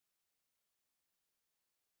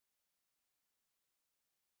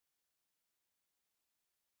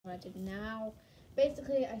what I did now.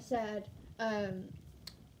 Basically, I said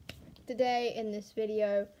today in this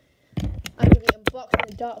video I'm going to be unboxing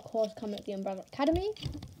the Dark Horse comic, The Umbrella Academy.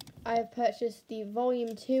 I have purchased the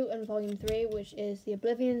Volume 2 and Volume 3, which is the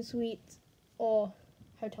Oblivion Suite or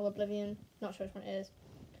Hotel Oblivion, not sure which one it is,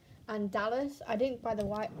 and Dallas. I didn't buy the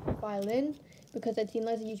White Violin because I'd seen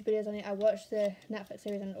loads of YouTube videos on it. I watched the Netflix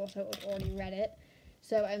series and also already read it,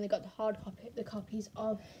 so I only got the copies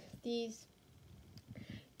of these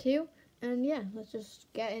two. And yeah, let's just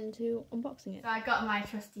get into unboxing it. So I got my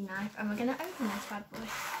trusty knife and we're going to open this bad boy.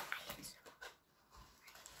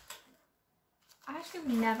 I've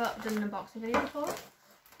actually never done an unboxing video before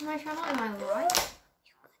on my channel in my life.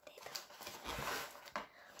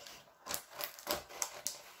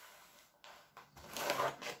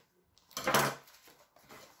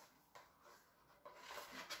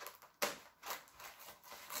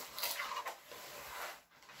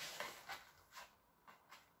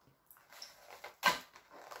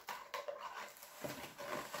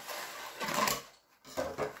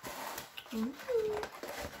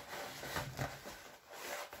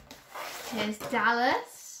 Here's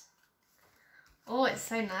Dallas. Oh, it's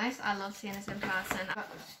so nice. I love seeing this in person. I'll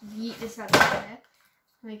yeet this out of here.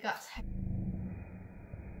 We got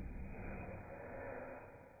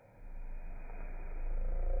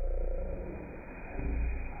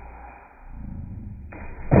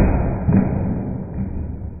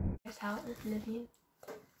here's how oblivion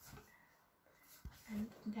and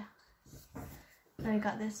Dallas. Then we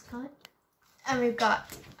got this comic. And we've got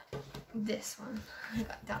this one. We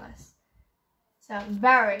got Dallas. So I'm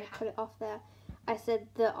very happy. Put it off there. I said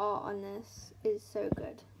the art on this is so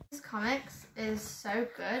good. This comics is so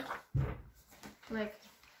good. Like,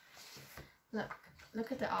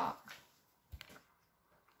 look at the art.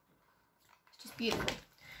 It's just beautiful.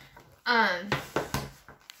 I'm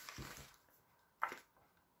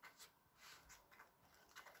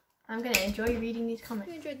gonna enjoy reading these comics.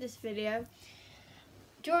 If you enjoyed this video,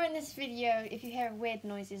 during this video, if you hear weird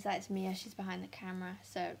noises, that's Mia. She's behind the camera.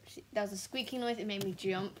 So there was a squeaky noise. It made me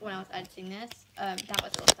jump when I was editing this. That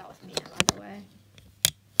was Mia, by the way.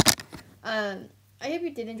 I hope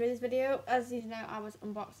you did enjoy this video. As you know, I was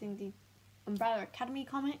unboxing the Umbrella Academy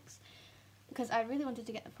comics because I really wanted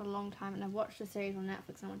to get them for a long time, and I watched the series on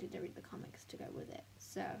Netflix and I wanted to read the comics to go with it.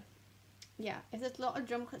 So yeah, if there's a lot of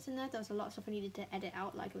drum cuts in there, was a lot of stuff I needed to edit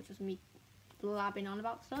out, like it was just me blabbing on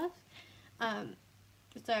about stuff.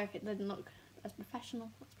 So if it didn't look as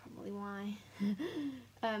professional, that's probably why.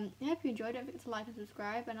 I hope you enjoyed it. Don't forget to like and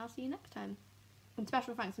subscribe, and I'll see you next time. And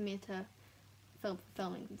special thanks to Mia for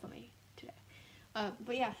filming for me today.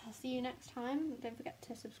 But yeah, I'll see you next time. Don't forget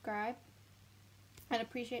to subscribe. I'd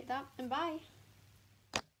appreciate that, and bye.